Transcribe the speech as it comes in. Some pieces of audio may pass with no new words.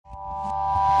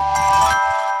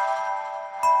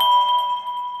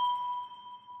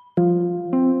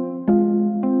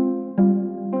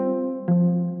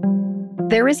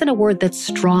There isn't a word that's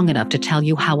strong enough to tell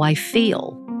you how I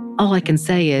feel. All I can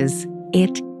say is,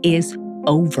 it is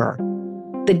over.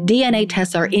 The DNA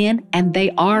tests are in, and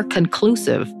they are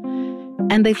conclusive.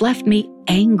 And they've left me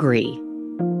angry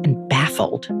and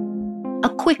baffled. A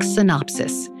quick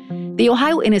synopsis. The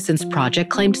Ohio Innocence Project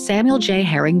claimed Samuel J.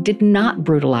 Herring did not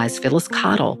brutalize Phyllis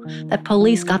Cottle, that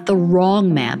police got the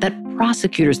wrong man, that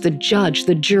prosecutors, the judge,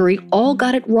 the jury all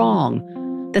got it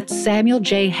wrong, that Samuel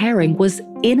J. Herring was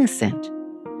innocent.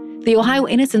 The Ohio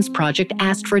Innocence Project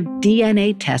asked for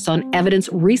DNA tests on evidence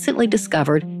recently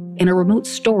discovered in a remote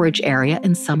storage area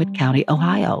in Summit County,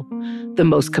 Ohio. The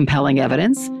most compelling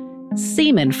evidence?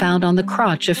 Semen found on the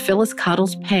crotch of Phyllis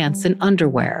Cottle's pants and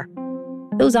underwear.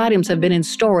 Those items have been in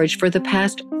storage for the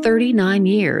past 39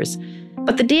 years,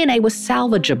 but the DNA was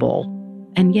salvageable.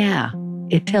 And yeah,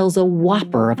 it tells a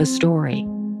whopper of a story.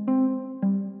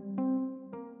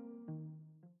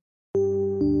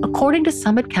 According to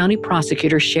Summit County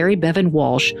Prosecutor Sherry Bevan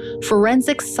Walsh,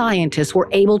 forensic scientists were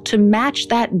able to match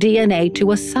that DNA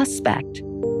to a suspect.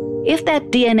 If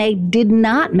that DNA did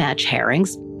not match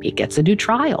Herring's, he gets a new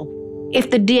trial. If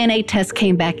the DNA test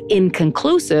came back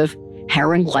inconclusive,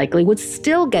 Herring likely would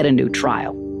still get a new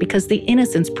trial because the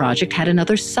Innocence Project had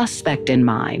another suspect in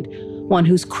mind, one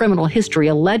whose criminal history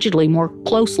allegedly more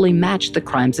closely matched the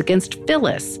crimes against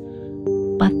Phyllis.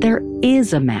 But there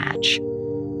is a match.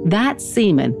 That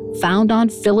semen found on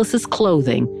Phyllis's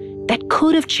clothing that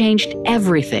could have changed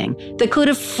everything, that could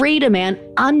have freed a man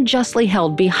unjustly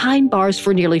held behind bars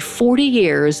for nearly 40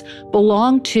 years,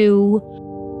 belonged to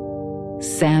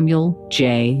Samuel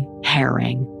J.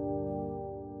 Herring.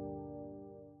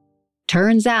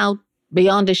 Turns out,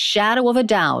 beyond a shadow of a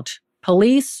doubt,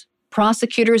 police,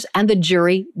 prosecutors, and the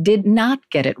jury did not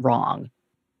get it wrong.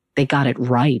 They got it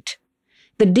right.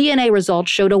 The DNA results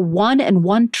showed a 1 in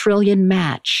 1 trillion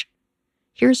match.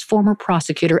 Here's former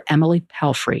prosecutor Emily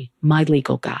Pelfrey, my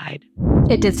legal guide.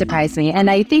 It did surprise me. And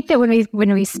I think that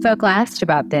when we spoke last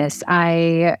about this,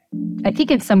 I think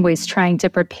in some ways trying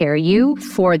to prepare you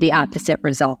for the opposite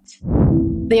result.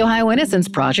 The Ohio Innocence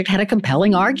Project had a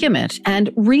compelling argument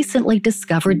and recently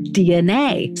discovered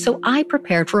DNA, so I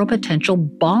prepared for a potential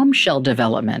bombshell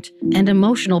development and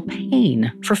emotional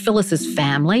pain for Phyllis's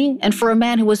family and for a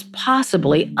man who was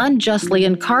possibly unjustly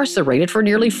incarcerated for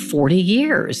nearly 40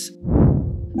 years.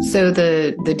 So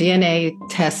the DNA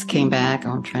test came back.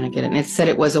 I'm trying to get it. And it said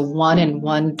it was a 1 in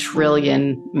 1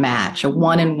 trillion match, a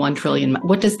 1 in 1 trillion.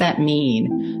 What does that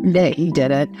mean? That he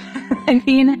did it. I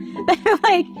mean,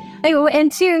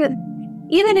 and two,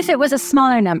 even if it was a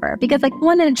smaller number, because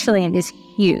 1 in a trillion is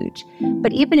huge.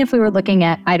 But even if we were looking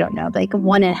at, I don't know,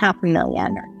 1.5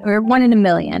 million or 1 in a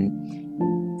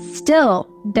million, still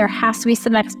there has to be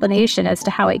some explanation as to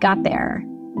how it got there.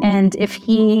 And if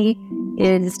he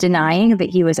is denying that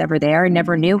he was ever there and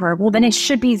never knew her, well, then it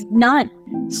should be none.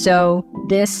 So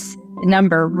this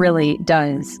number really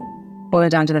does boil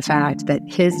down to the fact that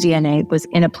his DNA was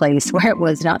in a place where it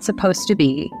was not supposed to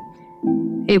be.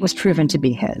 It was proven to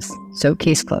be his. So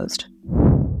case closed.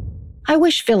 I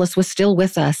wish Phyllis was still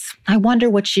with us. I wonder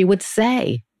what she would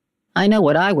say. I know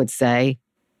what I would say.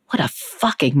 What a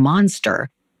fucking monster.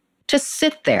 To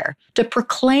sit there, to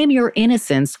proclaim your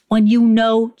innocence when you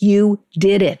know you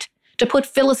did it. To put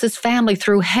Phyllis's family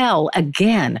through hell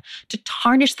again, to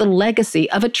tarnish the legacy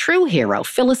of a true hero,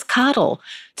 Phyllis Cottle,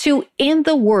 to, in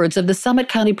the words of the Summit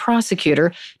County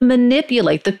prosecutor,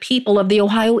 manipulate the people of the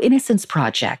Ohio Innocence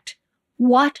Project.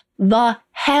 What the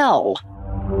hell?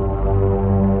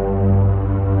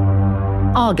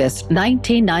 August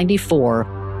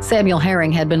 1994. Samuel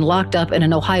Herring had been locked up in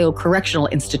an Ohio correctional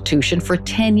institution for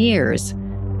 10 years.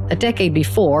 A decade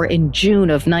before, in June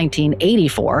of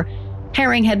 1984,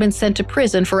 Herring had been sent to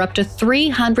prison for up to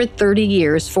 330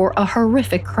 years for a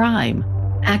horrific crime.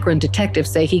 Akron detectives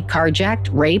say he carjacked,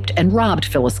 raped, and robbed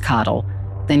Phyllis Cottle,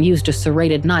 then used a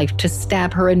serrated knife to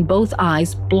stab her in both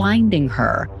eyes, blinding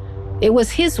her. It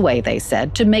was his way, they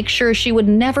said, to make sure she would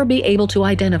never be able to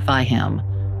identify him.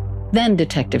 Then,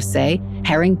 detectives say,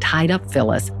 Herring tied up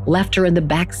Phyllis, left her in the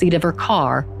backseat of her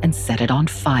car, and set it on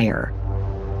fire.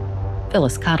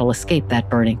 Phyllis Cottle escaped that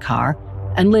burning car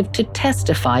and lived to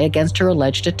testify against her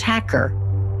alleged attacker.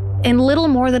 In little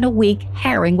more than a week,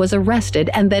 Herring was arrested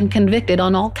and then convicted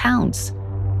on all counts.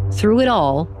 Through it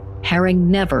all,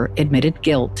 Herring never admitted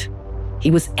guilt.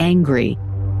 He was angry,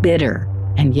 bitter,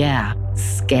 and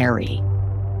scary.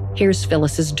 Here's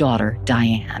Phyllis's daughter,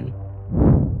 Diane.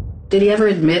 Did he ever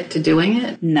admit to doing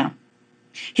it? No.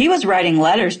 He was writing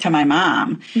letters to my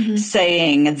mom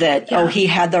saying that, he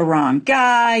had the wrong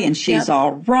guy and she's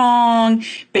all wrong.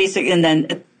 Basically, and then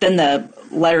the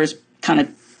letters kind of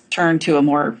turned to a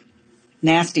more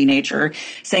nasty nature,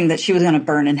 saying that she was going to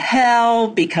burn in hell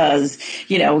because,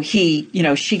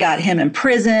 she got him in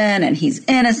prison and he's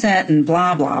innocent and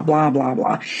blah, blah, blah, blah,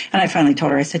 blah. And I finally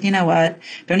told her, I said, you know what?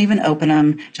 Don't even open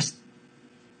them. Just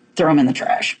throw them in the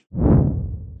trash.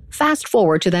 Fast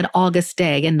forward to that August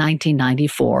day in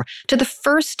 1994, to the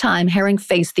first time Herring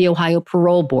faced the Ohio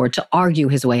Parole Board to argue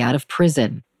his way out of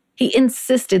prison. He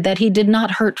insisted that he did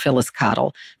not hurt Phyllis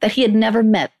Cottle, that he had never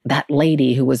met that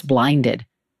lady who was blinded.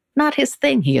 Not his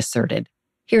thing, he asserted.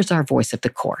 Here's our voice of the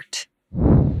court.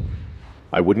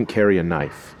 I wouldn't carry a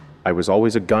knife. I was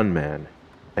always a gunman,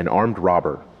 an armed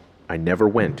robber. I never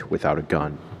went without a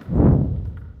gun.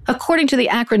 According to the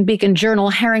Akron Beacon-Journal,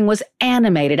 Herring was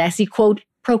animated as he, quote,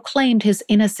 proclaimed his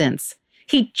innocence.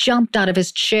 He jumped out of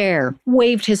his chair,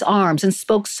 waved his arms, and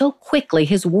spoke so quickly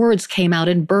his words came out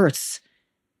in bursts.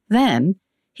 Then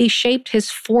he shaped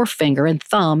his forefinger and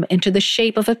thumb into the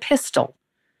shape of a pistol,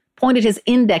 pointed his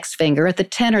index finger at the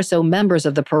 10 or so members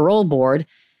of the parole board,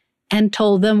 and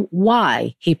told them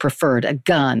why he preferred a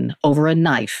gun over a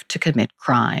knife to commit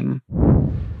crime.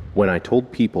 When I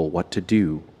told people what to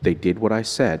do, they did what I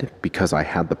said because I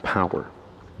had the power.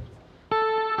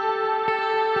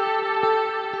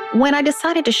 When I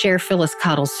decided to share Phyllis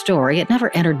Cottle's story, it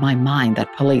never entered my mind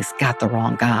that police got the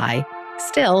wrong guy.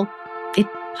 Still, it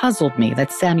puzzled me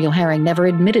that Samuel Herring never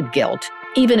admitted guilt,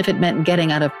 even if it meant getting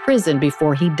out of prison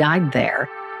before he died there.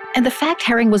 And the fact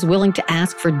Herring was willing to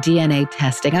ask for DNA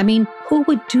testing, I mean, who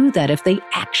would do that if they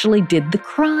actually did the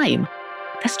crime?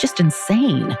 That's just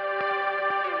insane.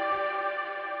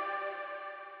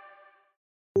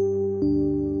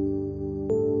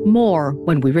 More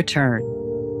when we return.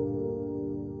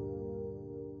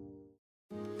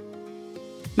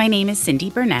 My name is Cindy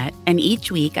Burnett, and each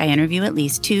week I interview at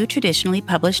least 2 traditionally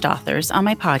published authors on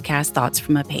my podcast, Thoughts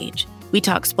from a Page. We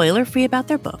talk spoiler-free about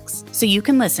their books, so you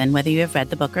can listen whether you have read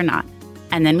the book or not.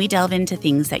 And then we delve into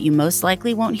things that you most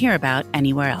likely won't hear about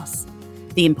anywhere else.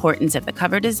 The importance of the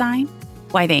cover design,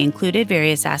 why they included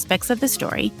various aspects of the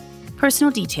story,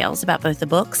 personal details about both the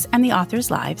books and the authors'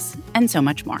 lives, and so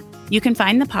much more. You can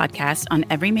find the podcast on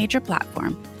every major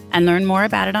platform and learn more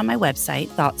about it on my website,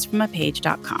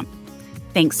 thoughtsfromapage.com.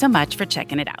 Thanks so much for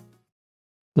checking it out.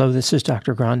 Hello, this is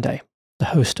Dr. Grande, the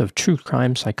host of True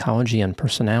Crime Psychology and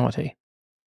Personality.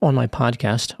 On my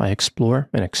podcast, I explore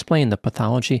and explain the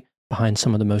pathology behind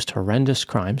some of the most horrendous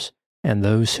crimes and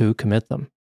those who commit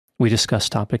them. We discuss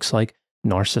topics like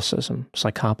narcissism,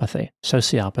 psychopathy,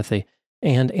 sociopathy,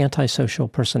 and antisocial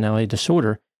personality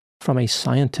disorder from a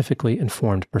scientifically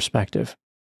informed perspective.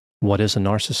 What is a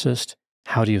narcissist?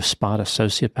 How do you spot a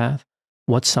sociopath?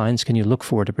 What signs can you look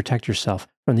for to protect yourself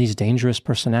from these dangerous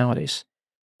personalities?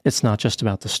 It's not just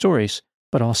about the stories,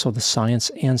 but also the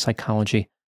science and psychology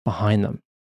behind them.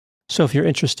 So if you're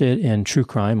interested in true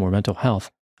crime or mental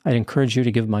health, I'd encourage you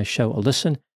to give my show a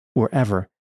listen wherever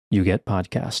you get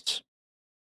podcasts.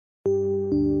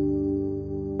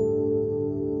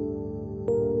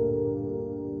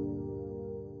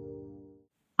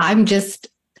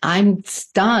 I'm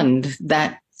stunned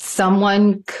that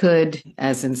someone could,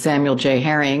 as in Samuel J.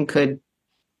 Herring, could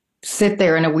sit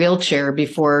there in a wheelchair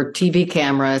before TV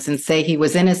cameras and say he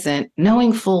was innocent,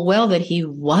 knowing full well that he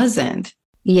wasn't.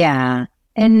 Yeah.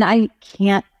 And I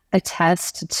can't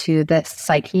attest to the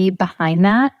psyche behind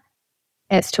that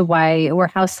as to why or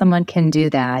how someone can do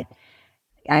that.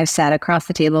 I've sat across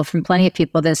the table from plenty of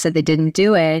people that said they didn't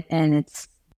do it, and it's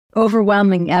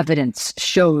overwhelming evidence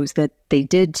shows that they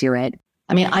did do it.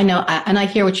 I mean, I know, and I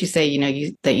hear what you say,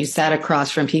 that you sat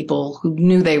across from people who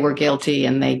knew they were guilty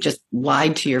and they just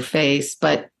lied to your face.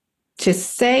 But to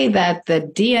say that the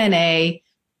DNA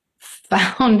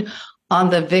found on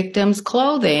the victim's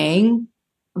clothing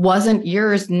wasn't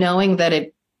yours, knowing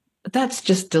that that's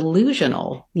just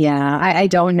delusional. Yeah, I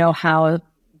don't know how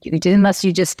you did, unless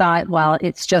you just thought, well,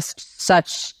 it's just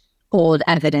such old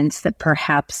evidence that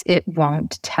perhaps it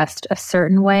won't test a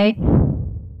certain way.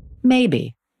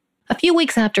 Maybe. A few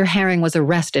weeks after Herring was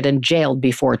arrested and jailed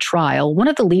before trial, one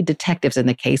of the lead detectives in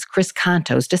the case, Chris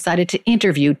Contos, decided to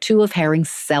interview 2 of Herring's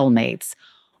cellmates.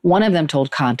 One of them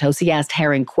told Contos he asked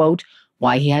Herring, quote,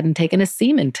 why he hadn't taken a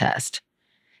semen test.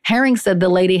 Herring said the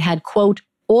lady had, quote,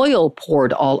 oil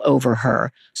poured all over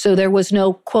her, so there was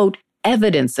no, quote,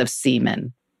 evidence of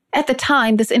semen. At the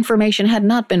time, this information had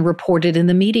not been reported in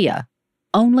the media.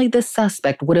 Only the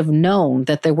suspect would have known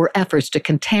that there were efforts to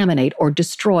contaminate or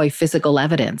destroy physical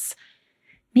evidence.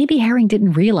 Maybe Herring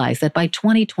didn't realize that by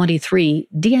 2023,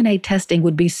 DNA testing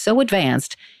would be so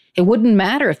advanced, it wouldn't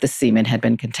matter if the semen had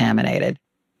been contaminated.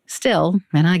 Still,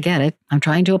 and I get it, I'm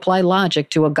trying to apply logic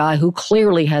to a guy who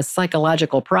clearly has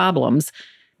psychological problems.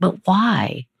 But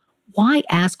why? Why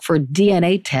ask for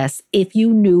DNA tests if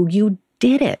you knew you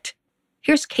did it?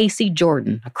 Here's Casey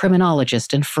Jordan, a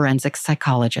criminologist and forensic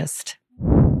psychologist.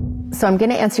 So I'm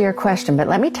going to answer your question, but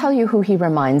let me tell you who he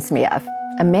reminds me of.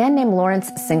 A man named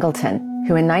Lawrence Singleton,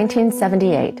 who in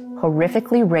 1978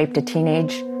 horrifically raped a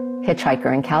teenage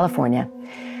hitchhiker in California,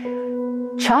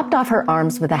 chopped off her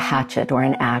arms with a hatchet or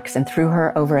an axe and threw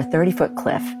her over a 30-foot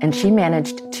cliff. And she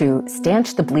managed to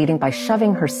stanch the bleeding by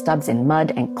shoving her stubs in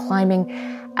mud and climbing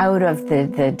out of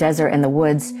the desert and the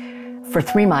woods for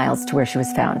 3 miles to where she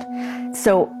was found.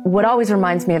 So what always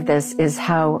reminds me of this is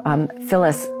how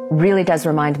Phyllis really does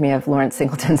remind me of Lawrence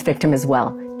Singleton's victim as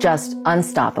well. Just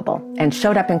unstoppable, and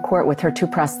showed up in court with her 2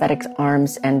 prosthetic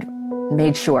arms and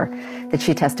made sure that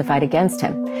she testified against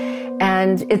him.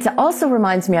 And it also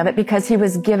reminds me of it because he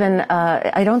was given,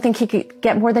 I don't think he could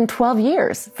get more than 12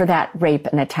 years for that rape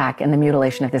and attack and the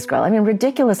mutilation of this girl. I mean,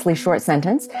 ridiculously short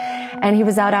sentence. And he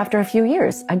was out after a few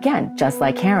years, again, just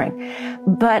like Herring.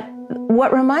 But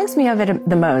what reminds me of it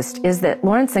the most is that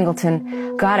Lawrence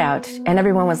Singleton got out and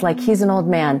everyone was like, he's an old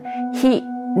man. He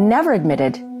never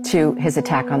admitted to his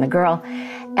attack on the girl.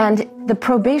 And the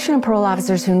probation and parole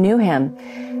officers who knew him,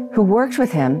 who worked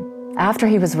with him after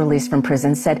he was released from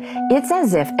prison, said it's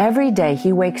as if every day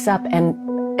he wakes up and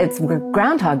it's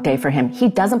Groundhog Day for him. He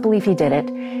doesn't believe he did it.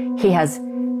 He has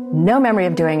no memory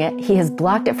of doing it. He has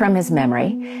blocked it from his memory.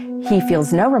 He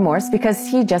feels no remorse because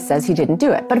he just says he didn't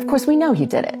do it. But of course we know he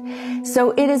did it.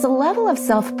 So it is a level of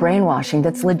self-brainwashing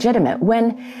that's legitimate.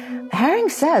 When Herring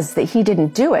says that he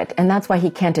didn't do it and that's why he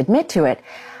can't admit to it,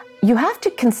 you have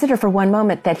to consider for one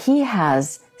moment that he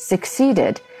has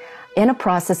succeeded in a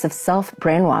process of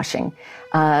self-brainwashing.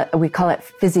 We call it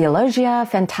physiologia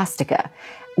fantastica,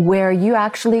 where you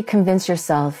actually convince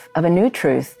yourself of a new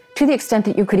truth to the extent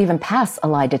that you could even pass a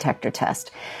lie detector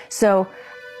test. So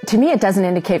to me, it doesn't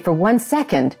indicate for 1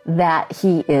 second that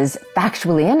he is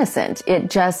factually innocent. It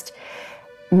just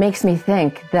makes me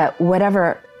think that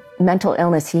whatever mental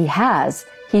illness he has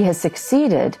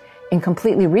succeeded in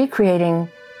completely recreating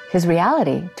his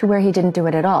reality to where he didn't do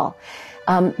it at all.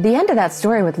 The end of that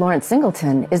story with Lawrence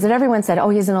Singleton is that everyone said, oh,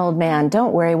 he's an old man.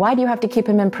 Don't worry. Why do you have to keep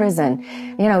him in prison?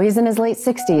 You know, he's in his late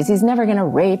 60s. He's never going to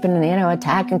rape and,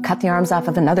 attack and cut the arms off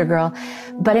of another girl.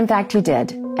 But in fact, he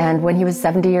did. And when he was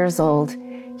 70 years old,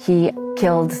 he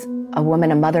killed a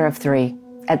woman, a mother of 3,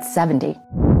 at 70.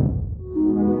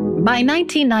 By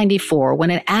 1994,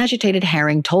 when an agitated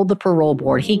Herring told the parole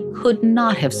board he could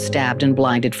not have stabbed and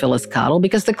blinded Phyllis Cottle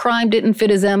because the crime didn't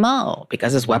fit his MO,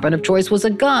 because his weapon of choice was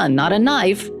a gun, not a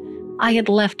knife, I had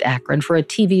left Akron for a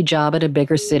TV job at a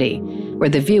bigger city where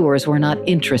the viewers were not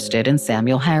interested in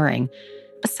Samuel Herring.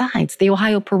 Besides, the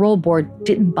Ohio Parole Board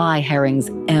didn't buy Herring's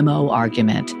MO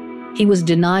argument. He was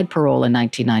denied parole in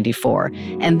 1994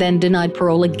 and then denied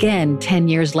parole again 10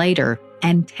 years later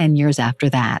and 10 years after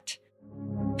that.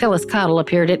 Phyllis Cottle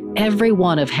appeared at every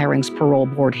one of Herring's parole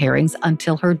board hearings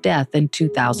until her death in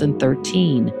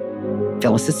 2013.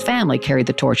 Phyllis's family carried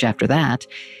the torch after that.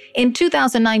 In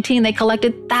 2019, they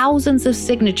collected thousands of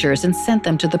signatures and sent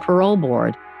them to the parole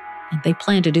board. And they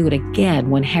plan to do it again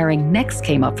when Herring next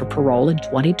came up for parole in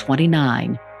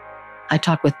 2029. I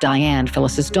talked with Diane,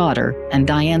 Phyllis's daughter, and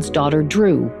Diane's daughter,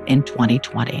 Drew, in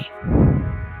 2020.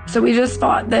 So we just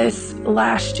fought this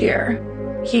last year.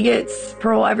 He gets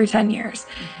parole every 10 years.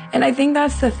 And I think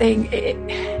that's the thing.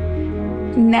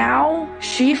 Now,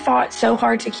 she fought so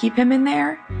hard to keep him in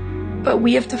there, but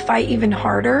we have to fight even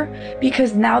harder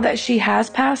because now that she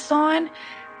has passed on,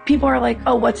 people are like,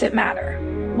 oh, what's it matter?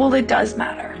 Well, it does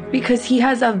matter because he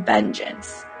has a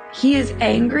vengeance. He is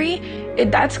angry.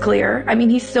 That's clear. I mean,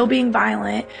 he's still being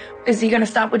violent. Is he going to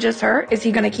stop with just her? Is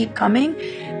he going to keep coming?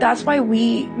 That's why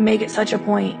we make it such a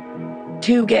point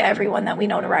to get everyone that we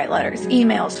know to write letters,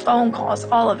 emails, phone calls,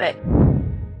 all of it.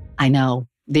 I know.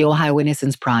 The Ohio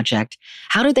Innocence Project.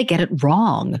 How did they get it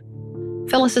wrong?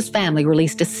 Phyllis's family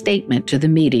released a statement to the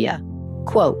media.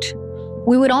 Quote,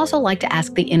 "We would also like to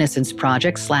ask the Innocence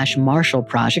Project / Marshall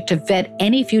Project to vet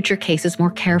any future cases more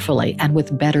carefully and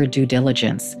with better due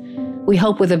diligence. We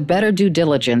hope with a better due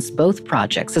diligence, both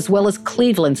projects, as well as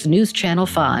Cleveland's News Channel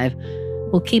 5,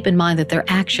 will keep in mind that their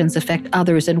actions affect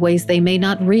others in ways they may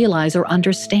not realize or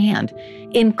understand,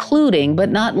 including, but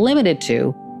not limited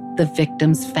to, the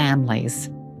victims' families.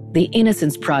 The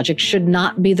Innocence Project should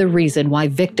not be the reason why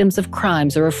victims of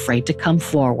crimes are afraid to come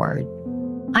forward."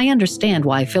 I understand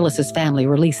why Phyllis's family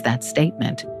released that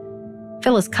statement.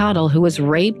 Phyllis Cottle, who was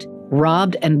raped,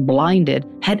 robbed, and blinded,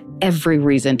 had every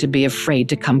reason to be afraid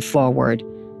to come forward.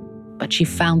 But she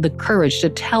found the courage to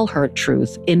tell her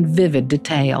truth in vivid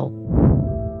detail.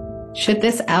 Should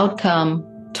this outcome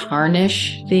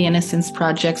tarnish the Innocence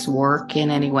Project's work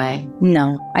in any way?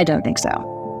 No, I don't think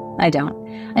so. I don't.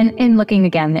 And in looking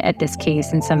again at this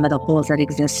case and some of the holes that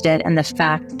existed and the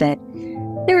fact that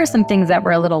there were some things that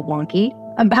were a little wonky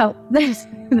about this,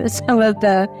 some of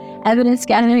the evidence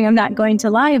gathering, I'm not going to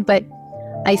lie, but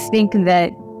I think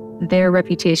that their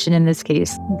reputation in this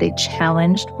case, they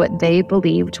challenged what they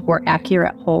believed were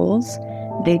accurate holes.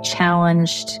 They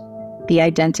challenged the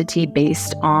identity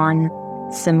based on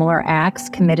similar acts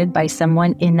committed by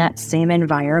someone in that same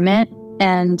environment.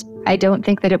 And I don't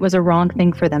think that it was a wrong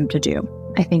thing for them to do.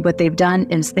 I think what they've done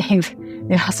is they've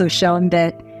also shown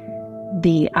that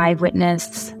the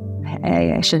eyewitness,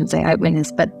 I shouldn't say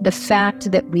eyewitness, but the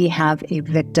fact that we have a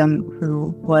victim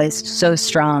who was so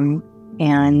strong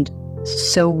and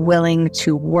so willing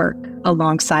to work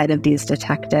alongside of these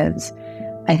detectives,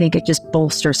 I think it just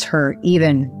bolsters her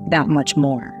even that much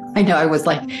more. I know, I was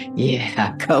like,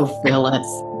 yeah, go Phyllis.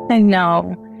 I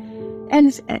know.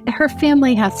 And her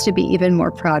family has to be even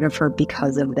more proud of her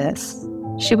because of this.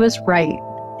 She was right.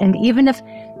 And even if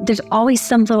there's always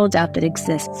some little doubt that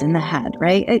exists in the head,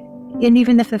 right? And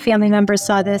even if the family members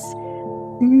saw this,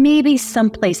 maybe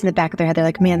someplace in the back of their head, they're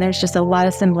like, man, there's just a lot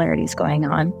of similarities going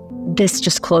on. This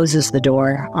just closes the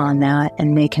door on that.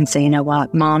 And they can say, you know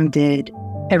what, mom did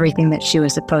everything that she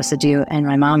was supposed to do. And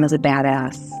my mom is a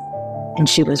badass. And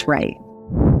she was right.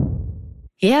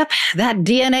 Yep, that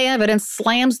DNA evidence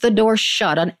slams the door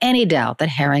shut on any doubt that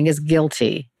Herring is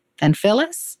guilty. And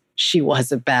Phyllis, she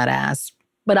was a badass,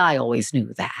 but I always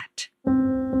knew that.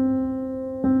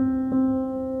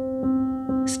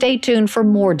 Stay tuned for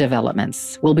more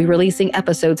developments. We'll be releasing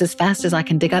episodes as fast as I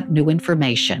can dig up new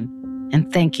information.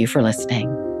 And thank you for listening.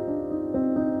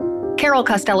 Carol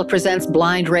Costello Presents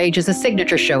Blind Rage is a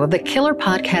signature show of the Killer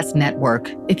Podcast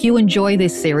Network. If you enjoy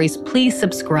this series, please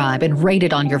subscribe and rate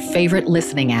it on your favorite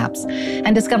listening apps.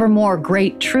 And discover more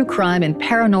great true crime and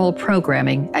paranormal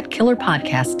programming at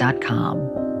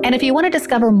killerpodcast.com. And if you want to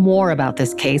discover more about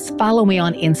this case, follow me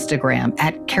on Instagram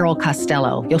at Carol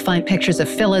Costello. You'll find pictures of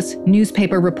Phyllis,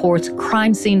 newspaper reports,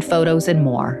 crime scene photos, and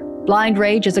more. Blind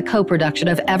Rage is a co-production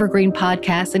of Evergreen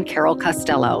Podcasts and Carol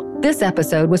Costello. This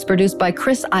episode was produced by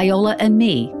Chris Iola and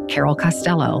me, Carol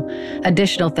Costello.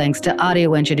 Additional thanks to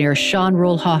audio engineer Sean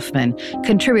Rule Hoffman,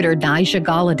 contributor Nyjah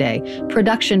Galladay,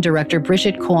 production director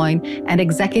Bridget Coyne, and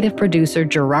executive producer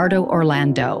Gerardo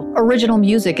Orlando. Original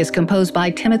music is composed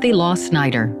by Timothy Law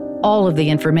Snyder. All of the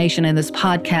information in this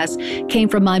podcast came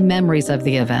from my memories of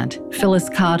the event. Phyllis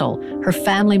Cottle, her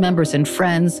family members and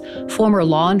friends, former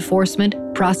law enforcement,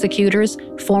 prosecutors,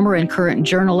 former and current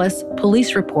journalists,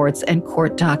 police reports, and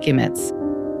court documents.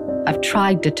 I've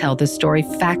tried to tell this story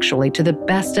factually to the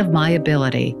best of my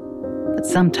ability, but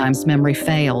sometimes memory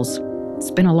fails. It's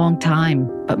been a long time,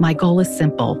 but my goal is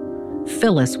simple.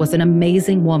 Phyllis was an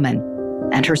amazing woman,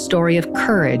 and her story of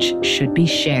courage should be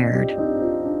shared.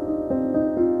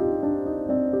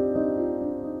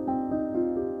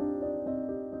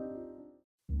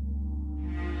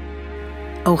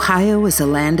 Ohio is a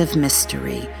land of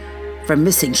mystery, from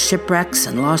missing shipwrecks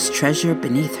and lost treasure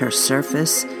beneath her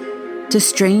surface to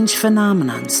strange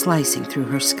phenomenon slicing through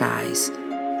her skies.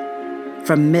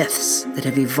 From myths that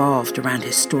have evolved around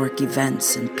historic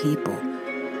events and people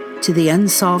to the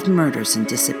unsolved murders and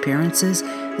disappearances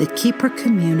that keep her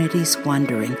communities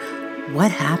wondering what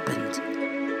happened.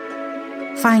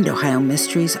 Find Ohio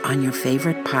Mysteries on your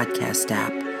favorite podcast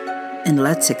app, and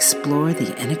let's explore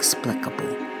the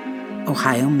inexplicable.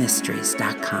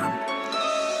 OhioMysteries.com.